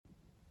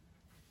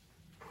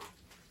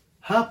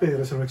Happy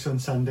Resurrection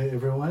Sunday,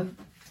 everyone.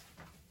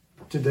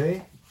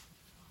 Today,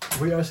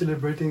 we are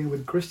celebrating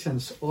with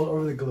Christians all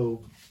over the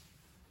globe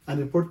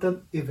an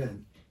important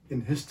event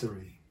in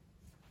history,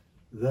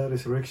 the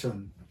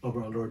resurrection of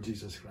our Lord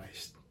Jesus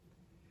Christ.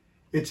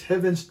 It's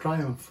heaven's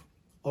triumph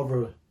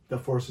over the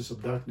forces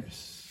of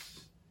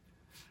darkness.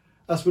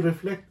 As we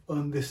reflect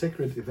on this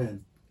sacred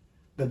event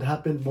that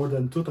happened more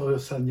than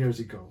 2,000 years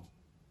ago,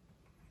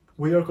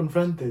 we are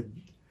confronted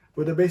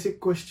with a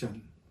basic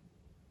question.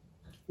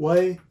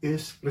 Why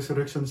is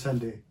Resurrection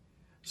Sunday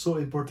so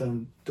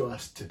important to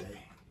us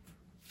today?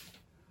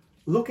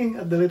 Looking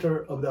at the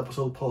letter of the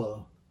Apostle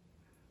Paul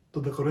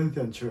to the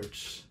Corinthian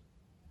church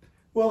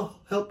will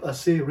help us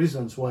see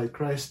reasons why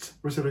Christ's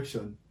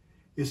resurrection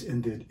is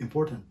indeed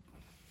important.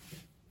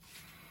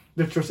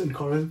 The church in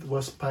Corinth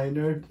was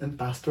pioneered and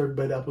pastored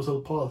by the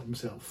Apostle Paul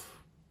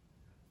himself.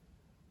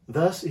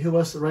 Thus, he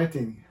was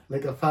writing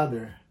like a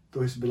father to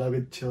his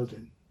beloved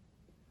children.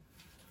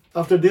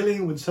 After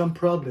dealing with some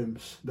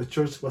problems the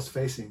church was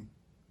facing,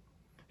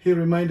 he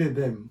reminded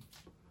them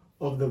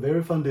of the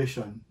very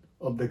foundation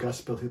of the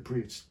gospel he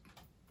preached.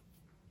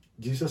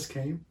 Jesus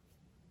came,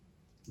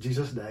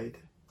 Jesus died,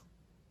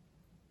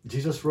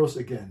 Jesus rose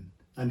again,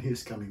 and he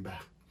is coming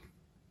back.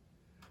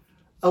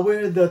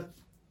 Aware that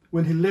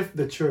when he left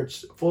the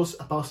church, false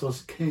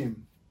apostles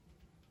came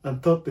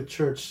and taught the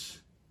church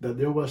that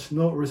there was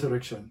no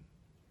resurrection,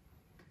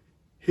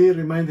 he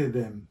reminded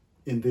them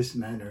in this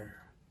manner.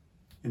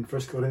 In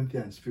 1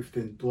 Corinthians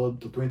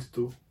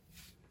 15:12-22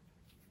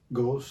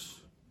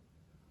 goes,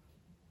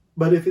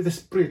 "But if it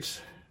is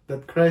preached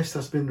that Christ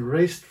has been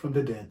raised from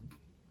the dead,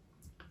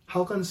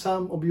 how can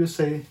some of you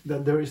say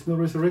that there is no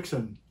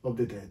resurrection of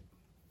the dead?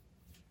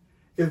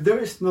 If there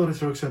is no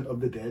resurrection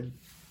of the dead,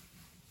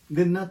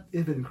 then not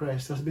even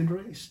Christ has been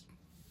raised.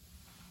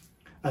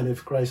 And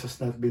if Christ has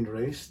not been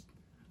raised,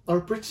 our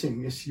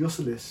preaching is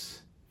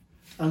useless,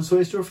 and so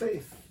is your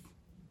faith.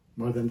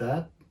 More than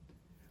that,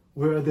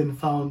 we are then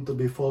found to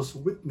be false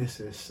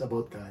witnesses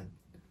about God.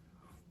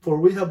 For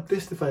we have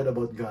testified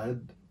about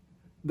God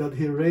that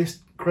he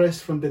raised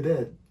Christ from the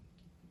dead.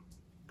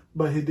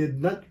 But he did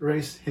not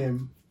raise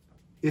him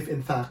if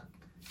in fact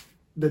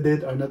the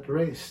dead are not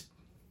raised.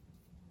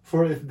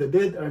 For if the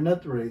dead are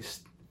not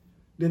raised,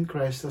 then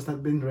Christ has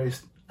not been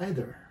raised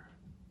either.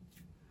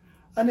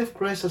 And if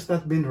Christ has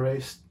not been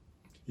raised,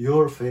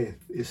 your faith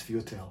is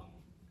futile,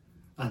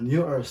 and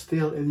you are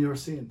still in your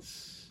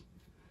sins.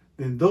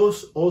 Then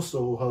those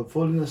also who have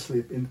fallen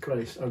asleep in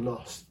Christ are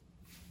lost.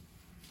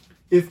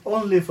 If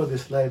only for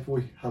this life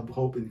we have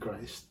hope in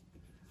Christ,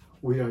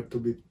 we are to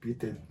be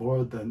pitied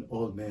more than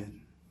all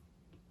men.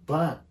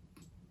 But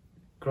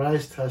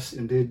Christ has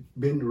indeed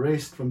been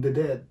raised from the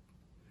dead,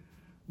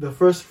 the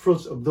first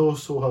fruits of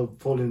those who have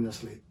fallen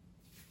asleep.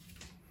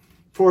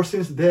 For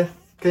since death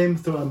came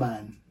through a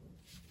man,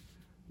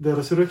 the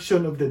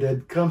resurrection of the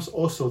dead comes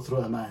also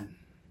through a man.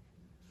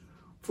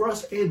 For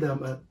as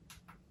Adam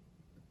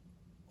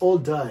all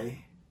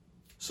die,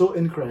 so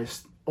in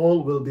Christ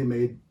all will be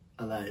made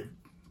alive."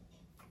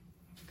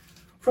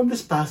 From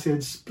this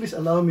passage, please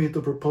allow me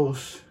to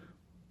propose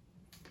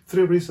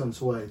 3 reasons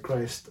why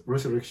Christ's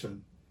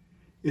resurrection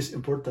is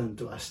important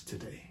to us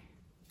today.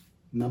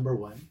 Number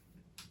 1,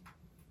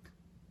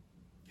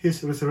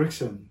 his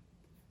resurrection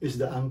is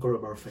the anchor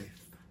of our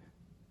faith.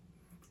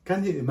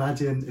 Can you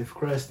imagine if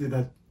Christ did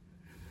not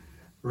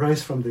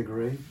rise from the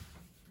grave?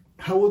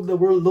 How would the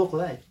world look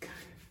like?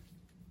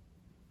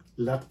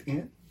 Locked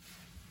in?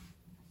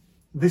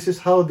 This is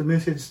how the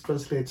message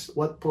translates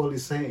what Paul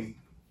is saying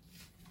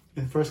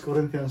in 1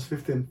 Corinthians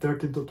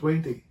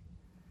 15:13-20.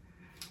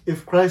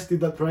 If Christ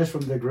did not rise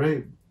from the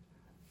grave,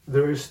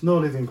 there is no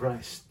living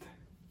Christ.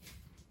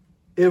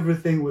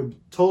 Everything we've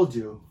told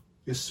you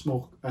is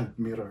smoke and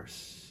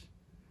mirrors.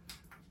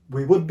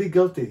 We would be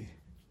guilty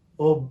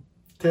of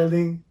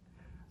telling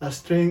a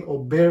string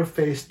of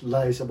bare-faced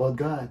lies about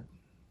God.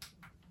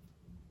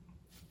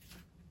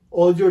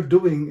 All you're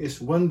doing is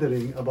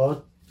wandering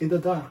about in the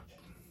dark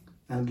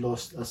and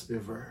lost as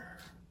ever.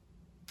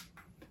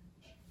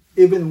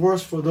 Even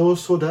worse for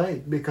those who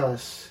died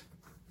because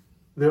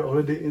they're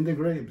already in the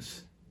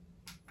graves.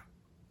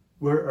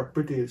 We're a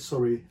pretty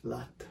sorry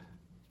lot.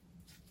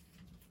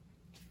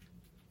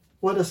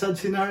 What a sad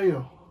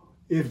scenario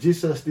if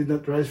Jesus did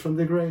not rise from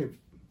the grave.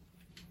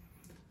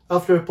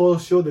 After Paul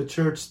showed the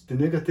church the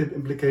negative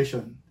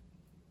implication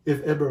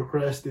if ever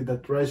Christ did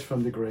not rise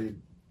from the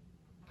grave,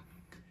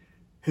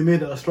 he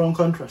made a strong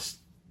contrast.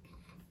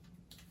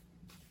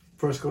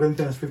 1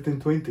 Corinthians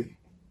 15:20.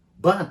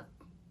 But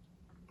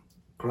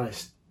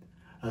Christ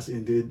has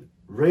indeed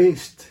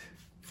raised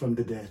from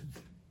the dead,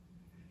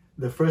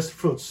 the first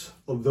fruits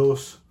of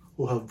those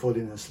who have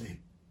fallen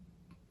asleep.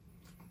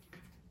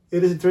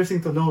 It is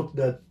interesting to note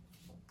that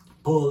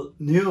Paul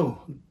knew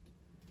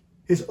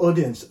his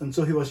audience, and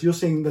so he was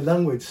using the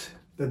language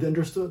that they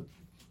understood.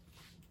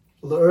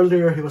 Although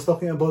earlier he was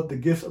talking about the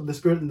gifts of the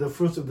Spirit and the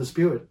fruits of the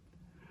Spirit.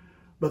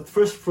 But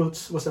first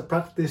fruits was a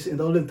practice in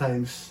the olden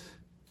times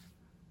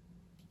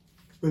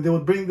when they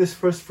would bring these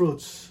first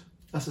fruits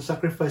as a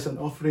sacrifice and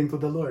offering to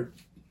the Lord.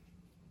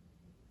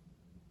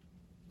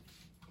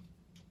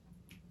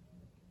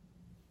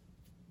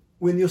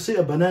 when you see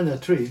a banana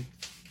tree,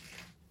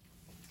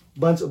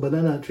 bunch of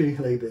banana tree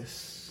like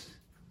this,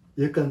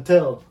 you can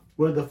tell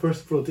where the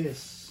first fruit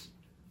is.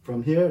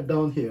 From here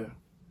down here.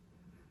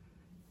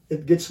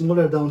 It gets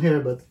smaller down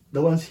here, but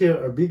the ones here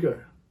are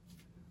bigger.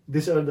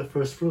 These are the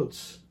first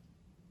fruits.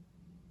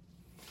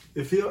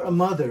 If you're a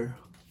mother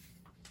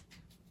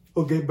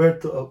who gave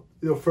birth to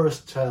your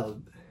first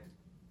child,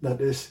 that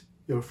is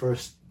your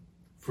first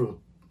fruit.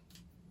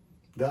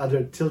 The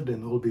other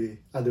children will be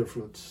other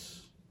fruits.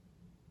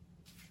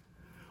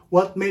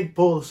 What made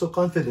Paul so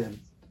confident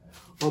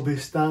of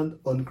his stand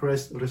on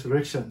Christ's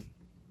resurrection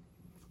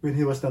when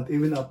he was not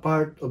even a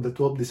part of the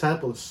 12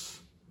 disciples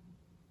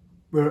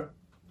who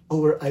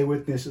were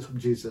eyewitnesses of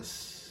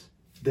Jesus'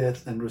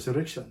 death and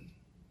resurrection?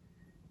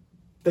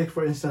 Take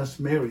for instance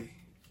Mary.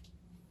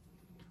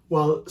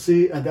 While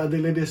she and the other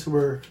ladies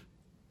were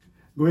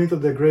going to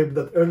the grave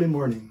that early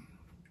morning,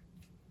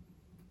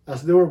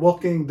 as they were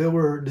walking, they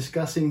were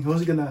discussing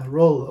who's gonna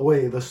roll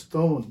away the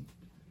stone,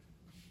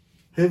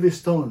 heavy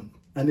stone,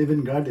 and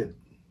even guard it.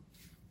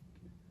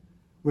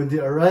 When they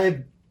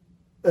arrived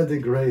at the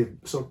grave,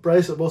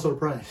 surprise of all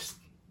surprise,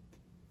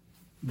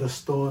 the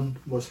stone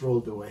was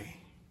rolled away.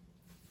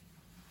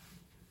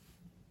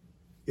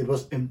 It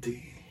was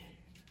empty.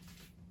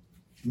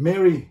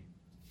 Mary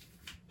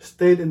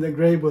stayed in the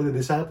grave while the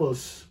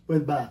disciples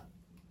went back,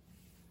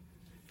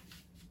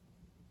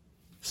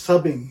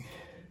 sobbing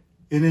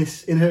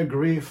in her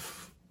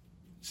grief.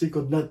 She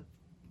could not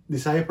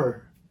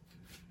decipher.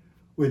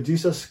 When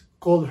Jesus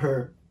called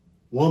her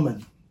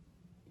woman,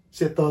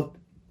 she thought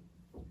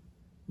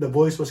the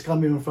voice was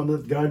coming from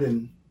that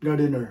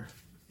gardener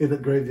in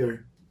that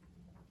graveyard.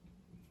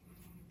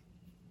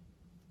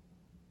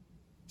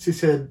 She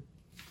said,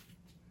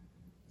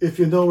 "If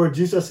you know where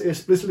Jesus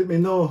is, please let me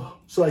know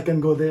so I can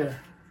go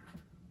there."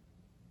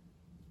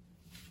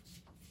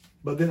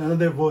 But then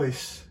another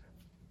voice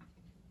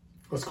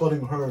was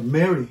calling her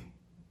Mary.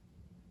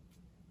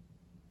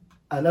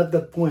 And at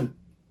that point,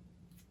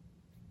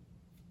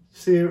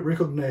 she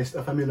recognized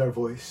a familiar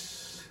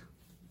voice.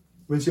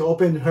 When she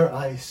opened her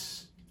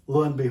eyes,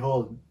 lo and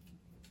behold,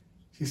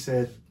 she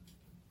said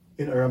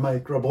in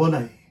Aramaic,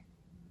 "Rabboni,"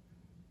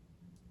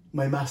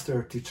 my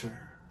master,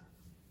 teacher.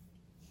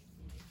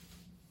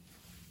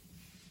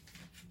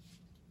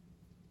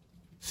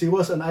 She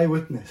was an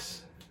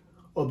eyewitness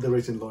of the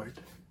risen Lord.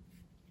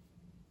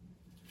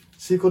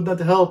 She could not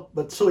help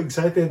but so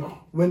excited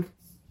when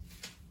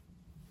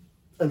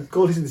and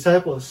called his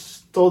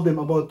disciples, told them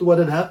about what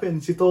had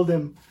happened. She told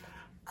them,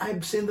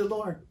 "I've seen the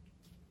Lord."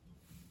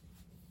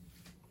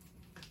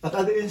 At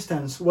other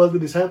instance, while the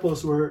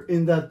disciples were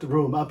in that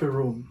room, upper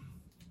room,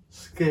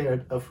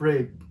 scared,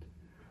 afraid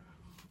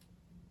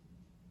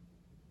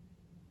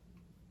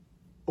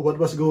of what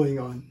was going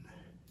on,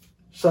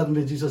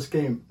 suddenly Jesus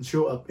came and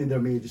showed up in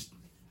their midst,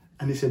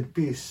 and he said,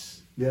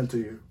 "Peace be unto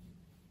you."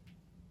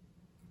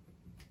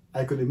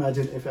 I could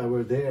imagine if I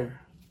were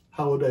there,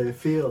 how would I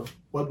feel?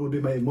 What would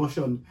be my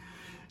emotion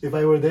if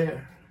I were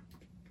there?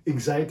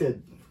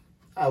 Excited.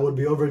 I would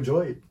be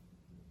overjoyed.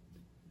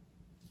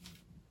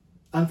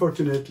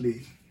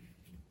 Unfortunately,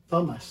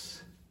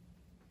 Thomas,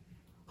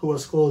 who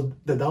was called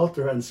the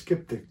doubter and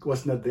skeptic,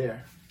 was not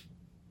there.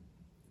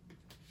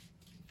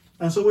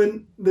 And so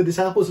when the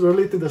disciples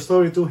related the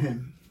story to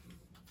him,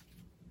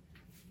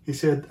 he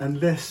said,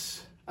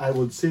 "Unless I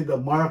would see the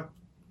mark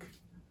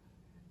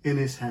in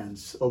his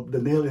hands, of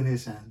the nail in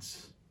his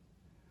hands,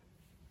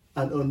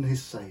 and on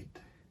his side,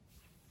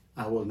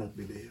 I will not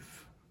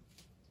believe."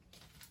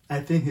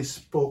 I think he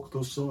spoke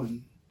too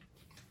soon,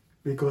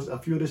 because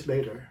a few days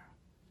later,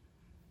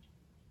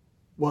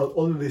 while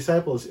all the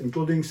disciples,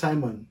 including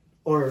Simon,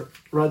 or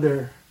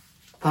rather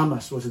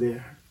Thomas, was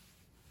there,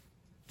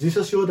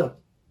 Jesus showed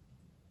up,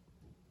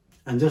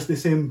 and just the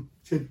same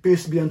said,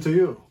 "Peace be unto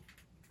you."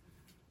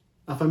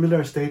 A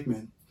familiar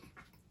statement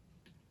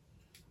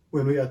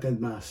when we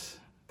attend Mass,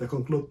 the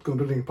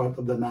concluding part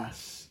of the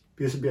Mass.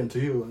 "Peace be unto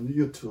you, and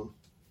you too."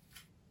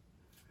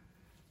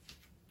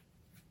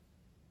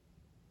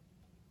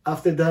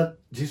 After that,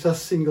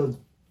 Jesus singled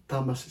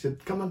Thomas. He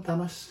said, "Come on,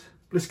 Thomas,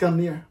 please come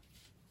near."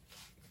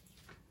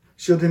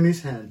 Showed him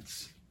his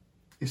hands.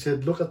 He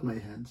said, "Look at my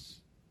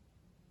hands."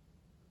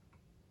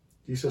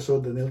 Jesus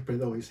showed the nail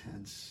print of his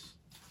hands.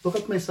 "Look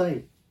at my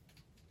side."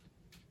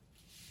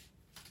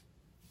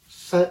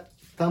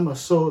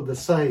 Thomas saw the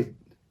side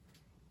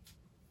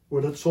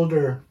where that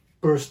shoulder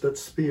burst that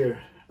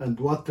spear, and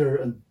water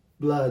and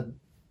blood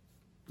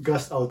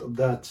gushed out of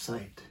that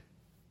side.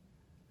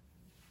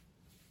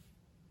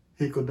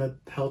 He could not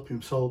help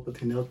himself, but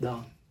he knelt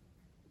down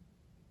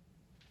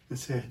and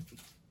said,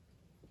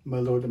 "My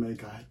Lord and my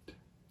God."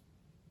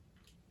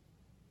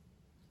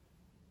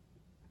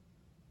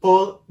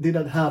 Paul did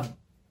not have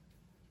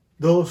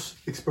those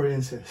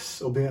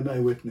experiences of being an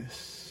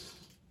eyewitness.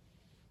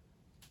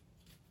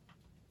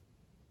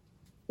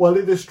 While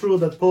it is true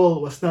that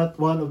Paul was not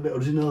one of the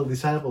original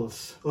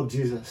disciples of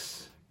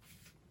Jesus,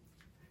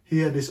 he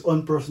had his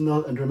own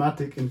personal and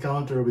dramatic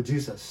encounter with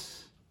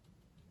Jesus,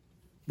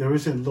 the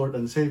risen Lord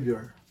and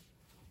Savior,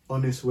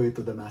 on his way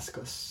to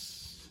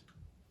Damascus.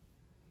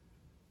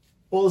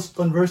 Paul's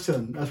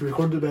conversion, as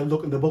recorded by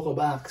Luke in the book of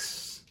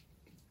Acts,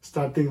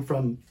 starting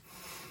from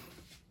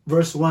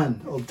verse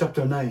 1 of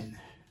chapter 9,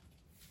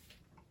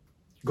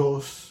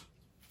 goes,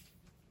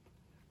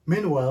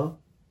 "Meanwhile,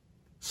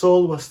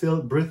 Saul was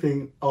still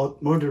breathing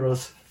out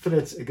murderous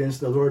threats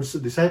against the Lord's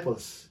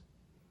disciples.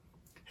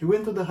 He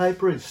went to the high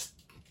priest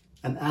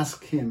and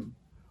asked him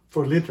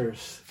for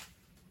letters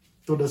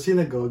to the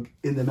synagogue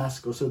in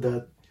Damascus, so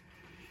that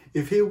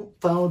if he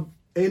found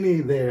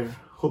any there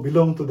who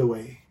belonged to the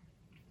way,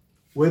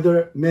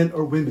 whether men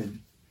or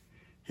women,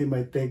 he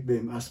might take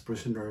them as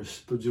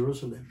prisoners to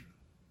Jerusalem."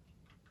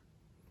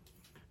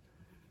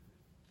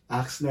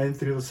 Acts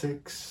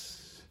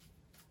 9:3-6.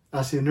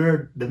 As he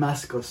neared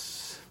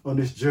Damascus on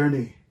his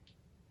journey,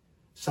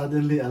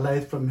 suddenly a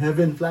light from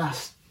heaven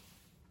flashed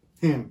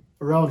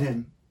around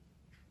him.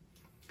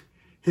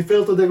 He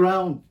fell to the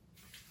ground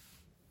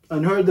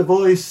and heard the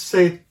voice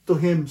say to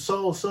him,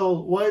 "Saul,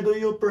 Saul, why do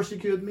you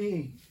persecute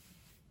me?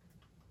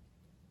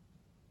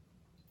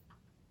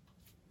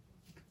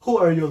 Who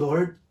are you,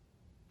 Lord?"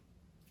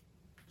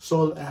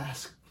 Saul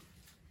asked,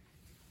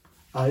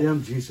 "I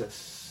am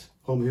Jesus,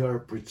 whom you are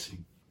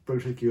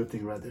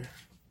persecuting rather."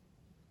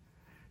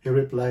 He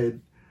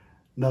replied,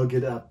 "Now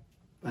get up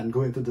and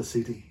go into the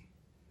city,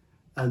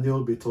 and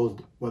you'll be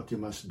told what you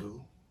must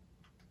do."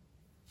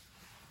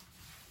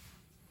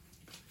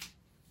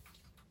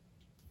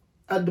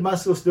 At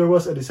Damascus, there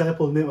was a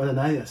disciple named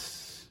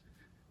Ananias.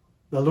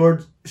 The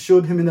Lord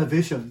showed him in a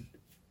vision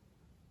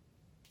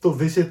to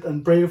visit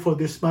and pray for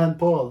this man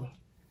Paul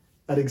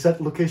at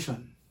exact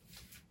location.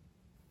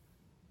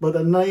 But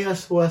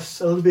Ananias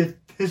was a little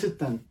bit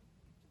hesitant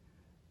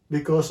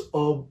because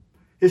of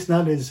his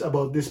knowledge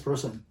about this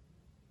person,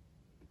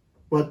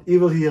 what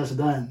evil he has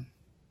done.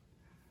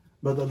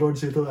 But the Lord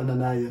said to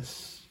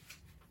Ananias,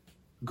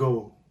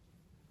 "Go,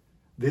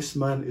 this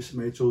man is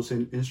my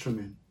chosen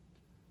instrument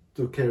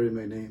to carry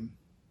my name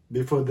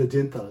before the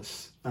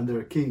Gentiles and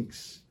their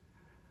kings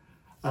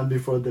and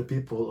before the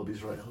people of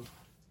Israel.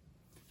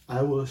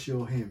 I will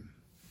show him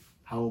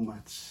how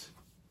much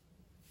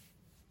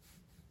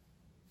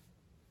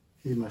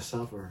he must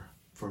suffer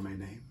for my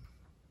name."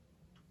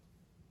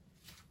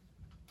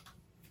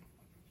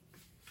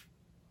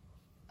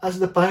 As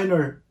the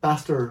pioneer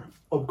pastor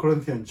of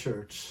Corinthian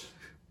church,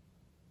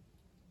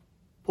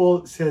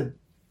 Paul said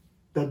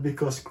that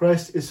because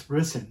Christ is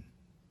risen,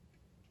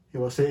 he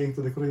was saying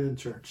to the Corinthian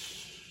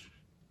church,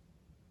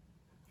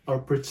 our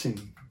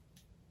preaching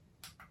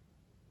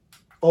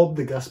of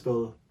the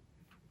gospel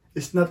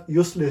is not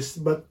useless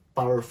but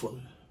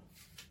powerful.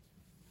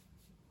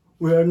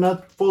 We are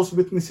not false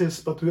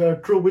witnesses, but we are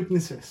true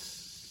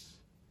witnesses,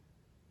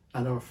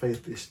 and our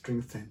faith is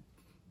strengthened.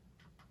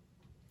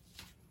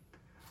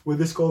 With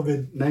this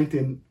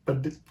COVID-19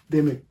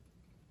 pandemic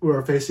we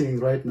are facing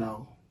right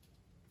now,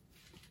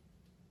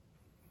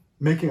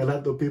 making a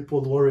lot of people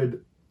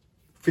worried,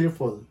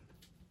 fearful,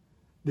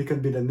 they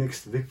can be the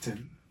next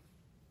victim.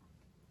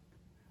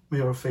 May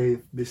our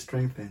faith be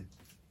strengthened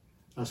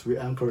as we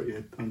anchor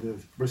it on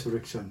the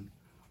resurrection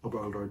of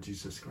our Lord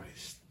Jesus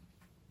Christ.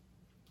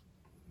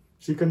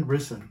 Second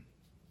reason,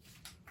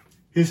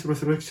 his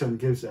resurrection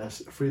gives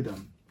us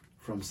freedom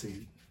from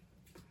sin.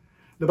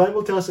 The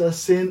Bible tells us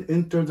sin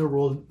entered the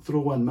world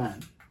through one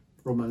man,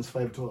 Romans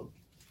 5:12.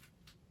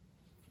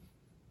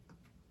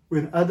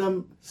 When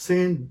Adam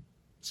sinned,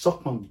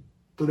 succumbed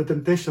to the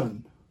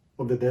temptation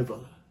of the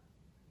devil,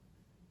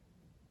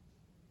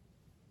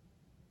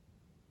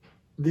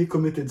 they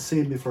committed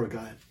sin before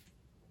God.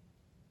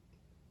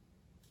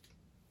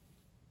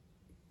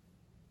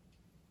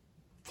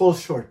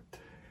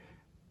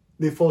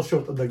 They fall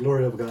short of the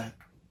glory of God.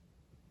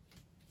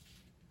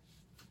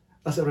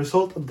 As a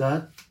result of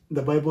that,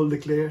 the Bible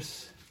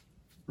declares,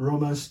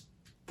 Romans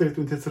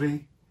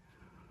 3:23,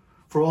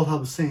 "For all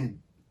have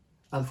sinned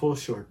and fall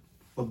short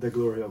of the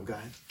glory of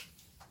God."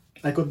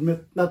 I could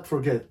not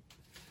forget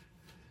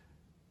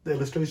the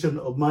illustration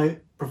of my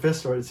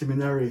professor in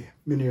seminary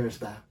many years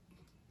back.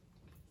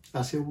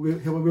 As we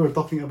were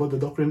talking about the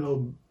doctrine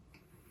of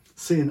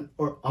sin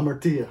or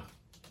amartia,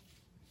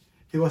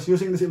 he was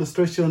using this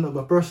illustration of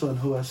a person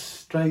who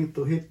was trying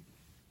to hit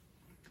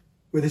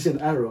with his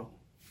arrow,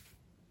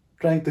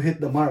 trying to hit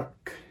the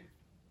mark,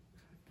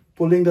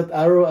 pulling that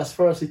arrow as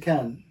far as he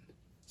can,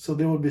 so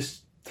there will be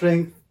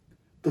strength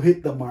to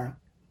hit the mark.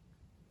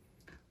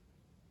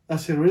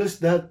 As he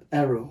released that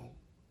arrow,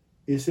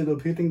 instead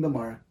of hitting the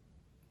mark,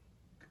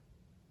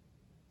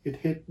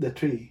 it hit the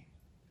tree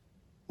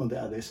on the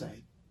other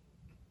side.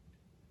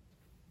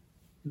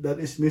 That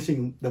is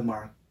missing the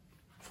mark,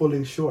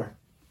 falling short,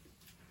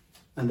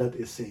 and that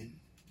is sin.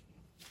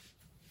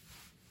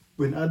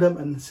 When Adam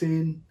and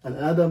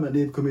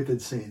Eve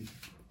committed sin,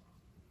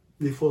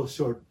 they fall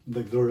short of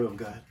the glory of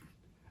God,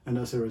 and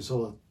as a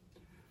result,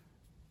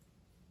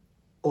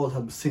 all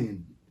have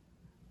sinned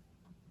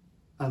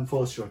and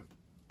fall short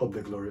of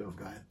the glory of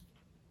God.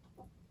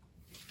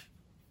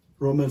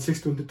 Romans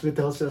 6:23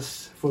 tells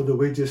us, "For the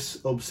wages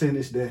of sin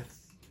is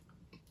death,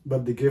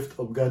 but the gift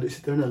of God is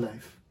eternal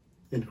life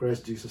in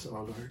Christ Jesus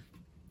our Lord."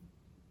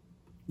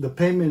 The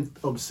payment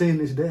of sin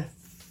is death.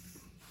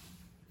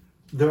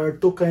 there are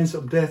two kinds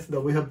of death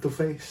that we have to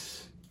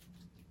face.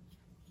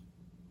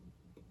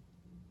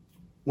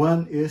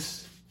 One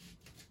is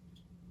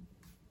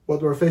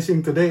what we're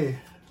facing today,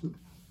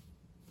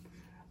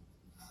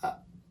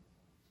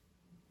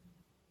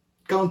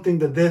 counting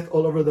the death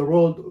all over the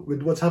world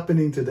with what's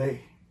happening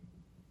today.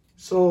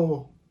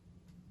 So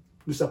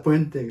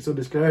disappointing, so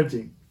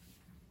discouraging.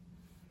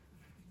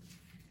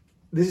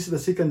 This is the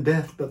second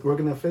death that we're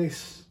going to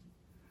face.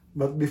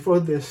 But before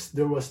this,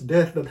 there was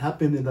death that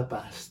happened in the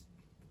past.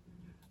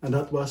 And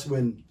that was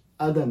when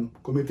Adam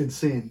committed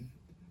sin.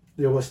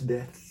 There was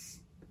death.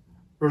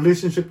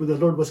 Relationship with the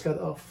Lord was cut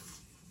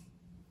off.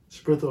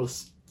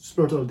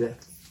 Spiritual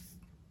death.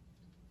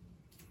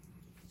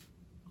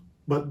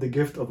 But the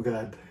gift of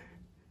God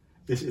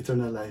is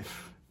eternal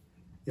life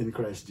in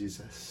Christ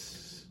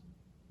Jesus.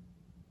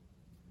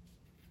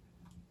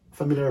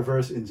 Familiar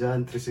verse in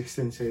John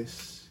 3:16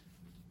 says,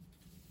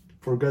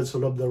 "For God so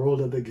loved the world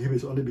that he gave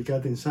his only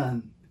begotten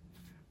Son,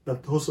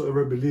 that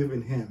whosoever believe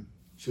in him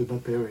should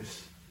not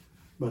perish,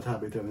 but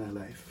have eternal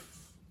life."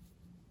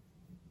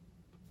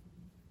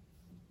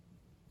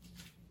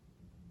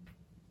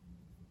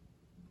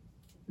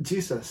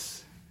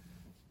 Jesus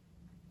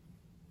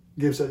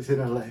gives us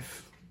eternal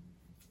life.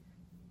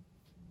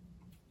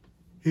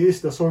 He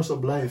is the source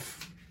of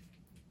life.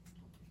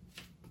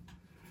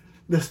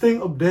 The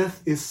sting of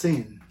death is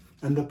sin,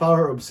 and the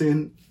power of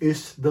sin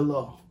is the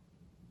law,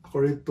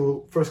 according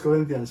to 1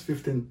 Corinthians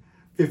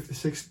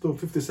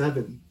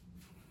 15:56-57.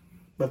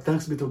 But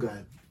thanks be to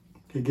God,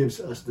 he gives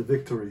us the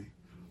victory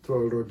through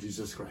our Lord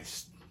Jesus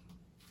Christ.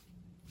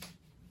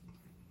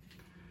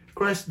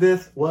 Christ's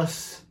death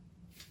was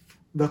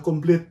the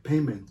complete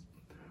payment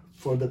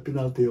for the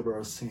penalty of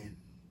our sin.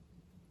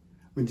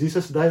 When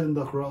Jesus died on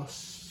the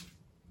cross,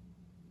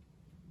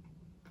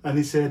 and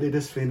he said, "It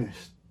is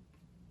finished,"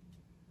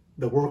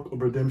 the work of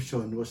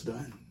redemption was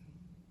done.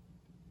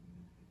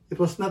 It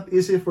was not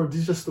easy for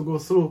Jesus to go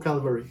through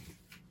Calvary.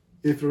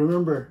 If you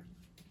remember,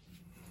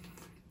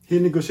 he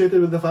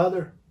negotiated with the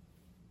Father,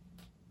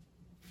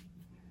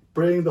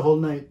 praying the whole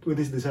night with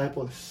his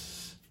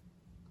disciples.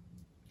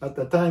 At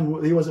the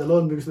time, he was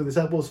alone because the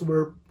disciples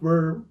were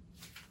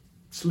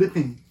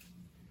sleeping.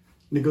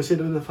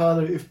 Negotiated with the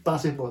Father, if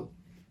possible.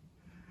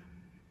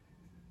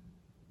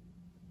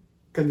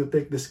 "Can you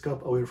take this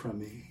cup away from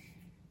me?"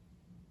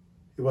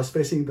 He was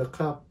facing the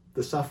cup,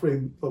 the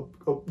suffering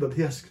that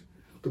he has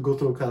to go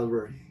through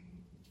Calvary.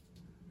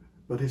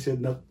 But he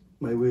said, "Not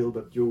my will,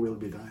 but your will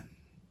be done."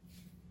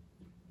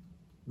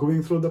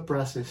 Going through the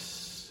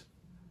process,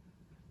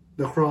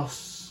 the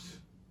cross,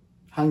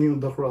 hanging on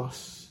the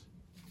cross,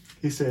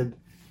 he said,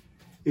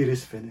 "It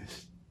is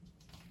finished."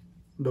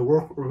 The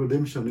work of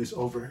redemption is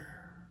over.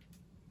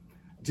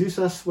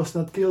 Jesus was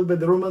not killed by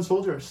the Roman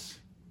soldiers.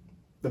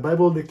 The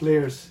Bible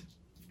declares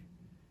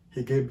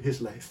he gave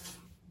his life.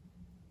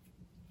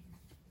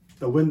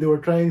 That when they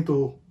were trying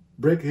to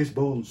break his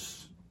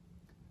bones,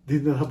 they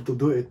did not have to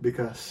do it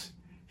because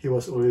he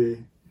was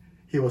already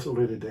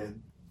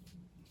dead.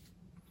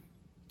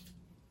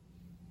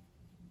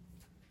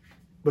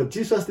 But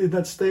Jesus did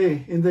not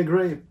stay in the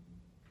grave.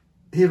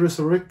 He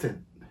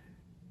resurrected.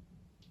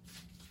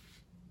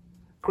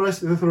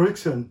 Christ's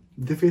resurrection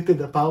defeated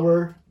the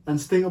power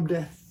and sting of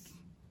death.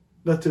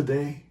 That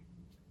today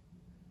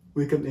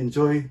we can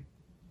enjoy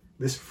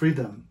this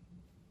freedom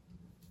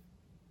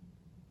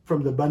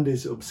from the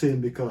bondage of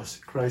sin because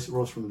Christ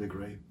rose from the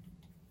grave.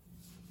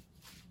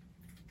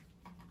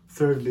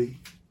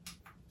 Thirdly,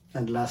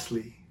 and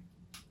lastly,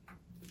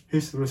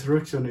 his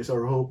resurrection is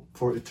our hope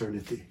for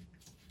eternity.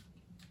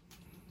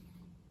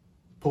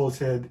 Paul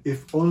said,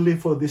 "If only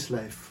for this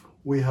life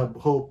we have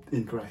hope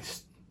in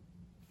Christ."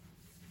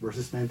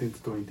 Verses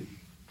 19-20.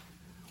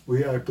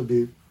 We are to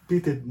be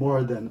pitied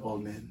more than all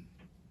men.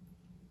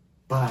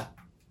 But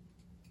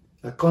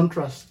a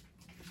contrast,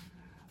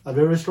 a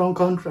very strong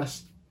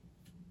contrast.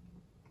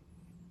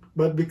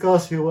 But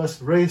because he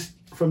was raised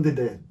from the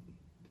dead,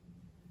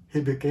 he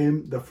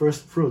became the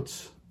first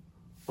fruits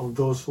of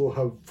those who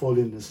have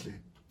fallen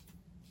asleep.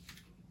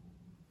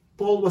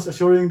 Paul was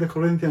assuring the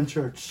Corinthian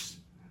church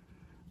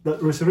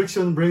that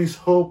resurrection brings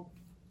hope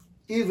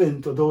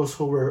even to those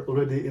who were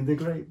already in the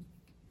grave.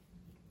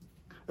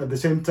 At the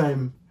same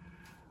time,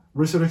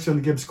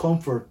 resurrection gives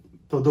comfort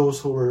to those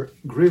who were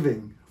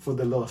grieving for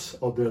the loss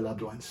of their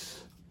loved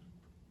ones.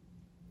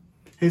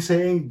 He's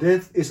saying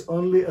death is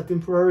only a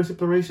temporary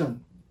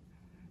separation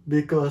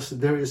because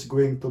there is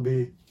going to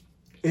be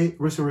a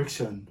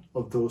resurrection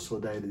of those who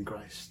died in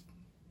Christ.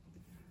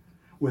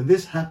 When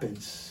this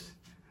happens,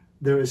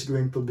 there is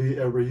going to be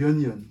a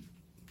reunion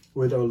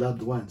with our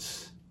loved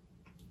ones.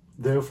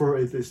 Therefore,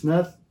 it is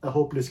not a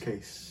hopeless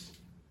case,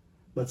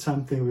 but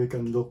something we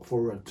can look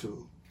forward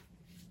to.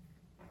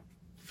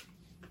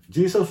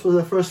 Jesus was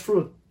the first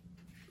fruit,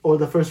 or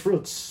the first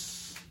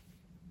fruits.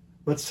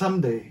 But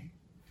someday,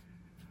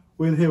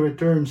 when he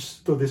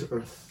returns to this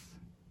earth,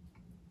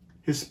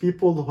 his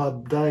people who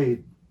have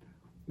died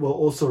will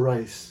also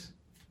rise,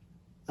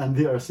 and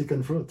they are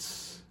second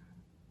fruits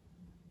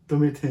to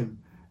meet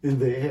him in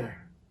the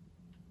air.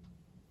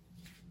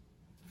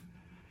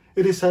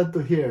 It is sad to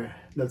hear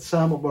that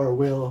some of our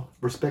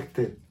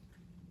well-respected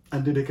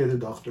and dedicated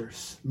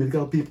doctors,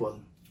 medical people,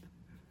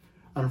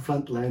 and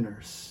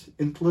frontliners,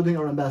 including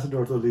our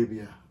ambassador to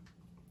Libya,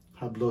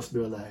 have lost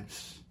their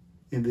lives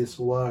in this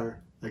war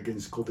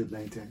against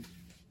COVID-19.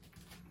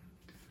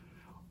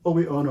 Oh,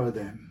 we honor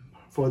them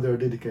for their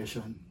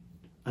dedication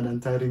and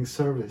untiring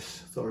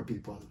service to our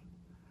people.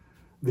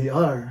 They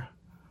are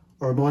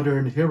our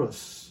modern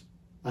heroes,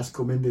 as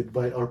commended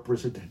by our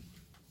president.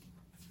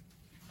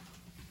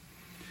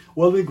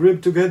 While we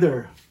grieve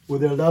together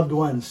with their loved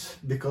ones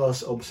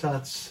because of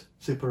such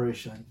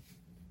separation,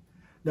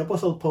 the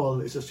Apostle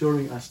Paul is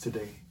assuring us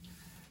today,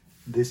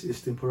 this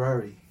is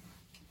temporary,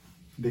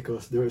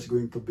 because there is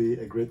going to be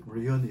a great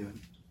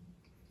reunion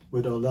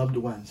with our loved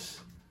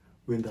ones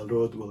when the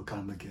Lord will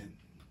come again.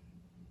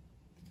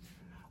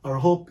 Our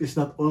hope is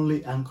not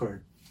only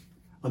anchored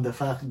on the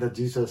fact that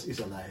Jesus is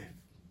alive,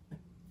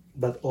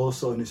 but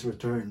also on his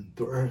return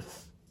to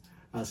earth,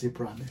 as he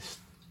promised,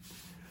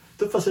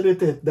 to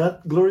facilitate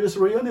that glorious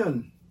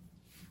reunion.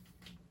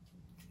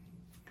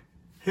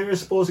 Here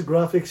is Paul's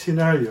graphic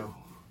scenario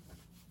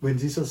when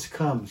Jesus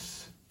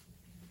comes,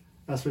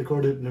 as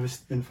recorded in 1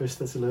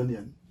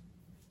 Thessalonians.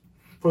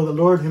 For the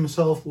Lord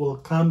himself will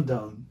come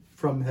down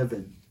from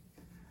heaven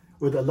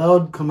with a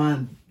loud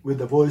command, with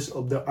the voice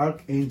of the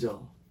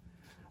archangel,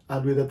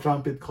 and with the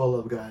trumpet call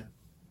of God.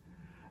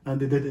 And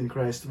the dead in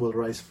Christ will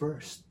rise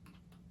first.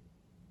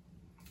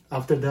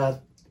 After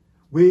that,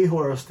 we who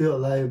are still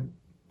alive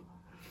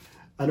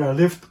and are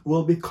left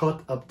will be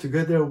caught up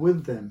together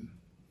with them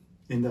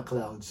in the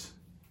clouds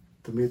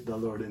to meet the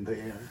Lord in the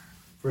air.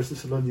 1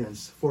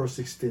 Thessalonians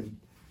 4:16-17.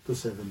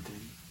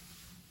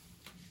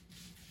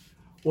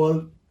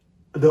 Well,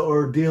 the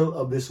ordeal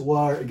of this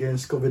war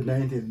against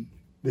COVID-19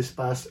 this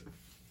past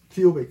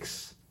few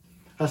weeks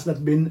has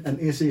not been an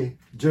easy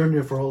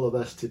journey for all of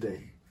us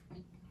today.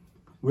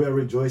 We are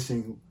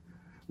rejoicing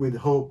with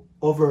hope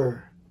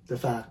over the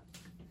fact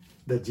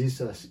that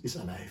Jesus is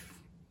alive.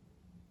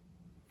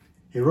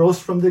 He rose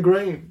from the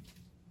grave.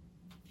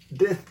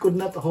 Death could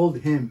not hold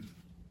him.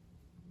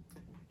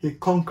 He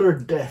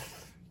conquered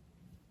death.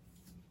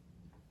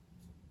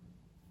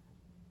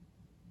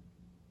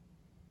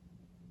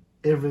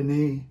 Every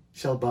knee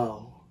shall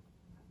bow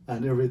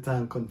and every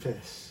tongue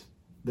confess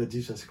that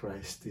Jesus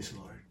Christ is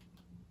Lord.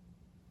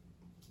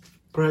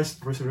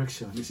 Christ's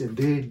resurrection is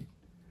indeed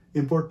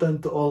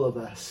important to all of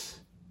us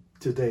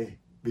today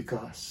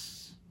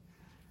because,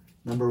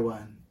 number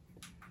one,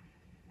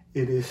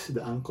 it is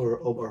the anchor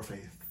of our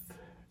faith.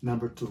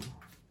 Number two,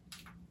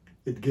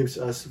 it gives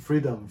us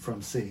freedom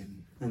from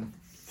sin. And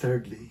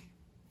thirdly,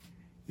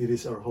 it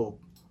is our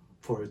hope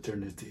for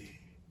eternity.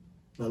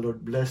 The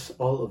Lord bless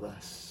all of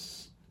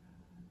us.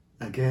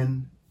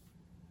 Again,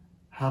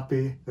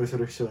 happy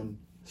Resurrection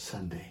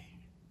Sunday.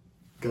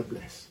 God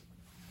bless.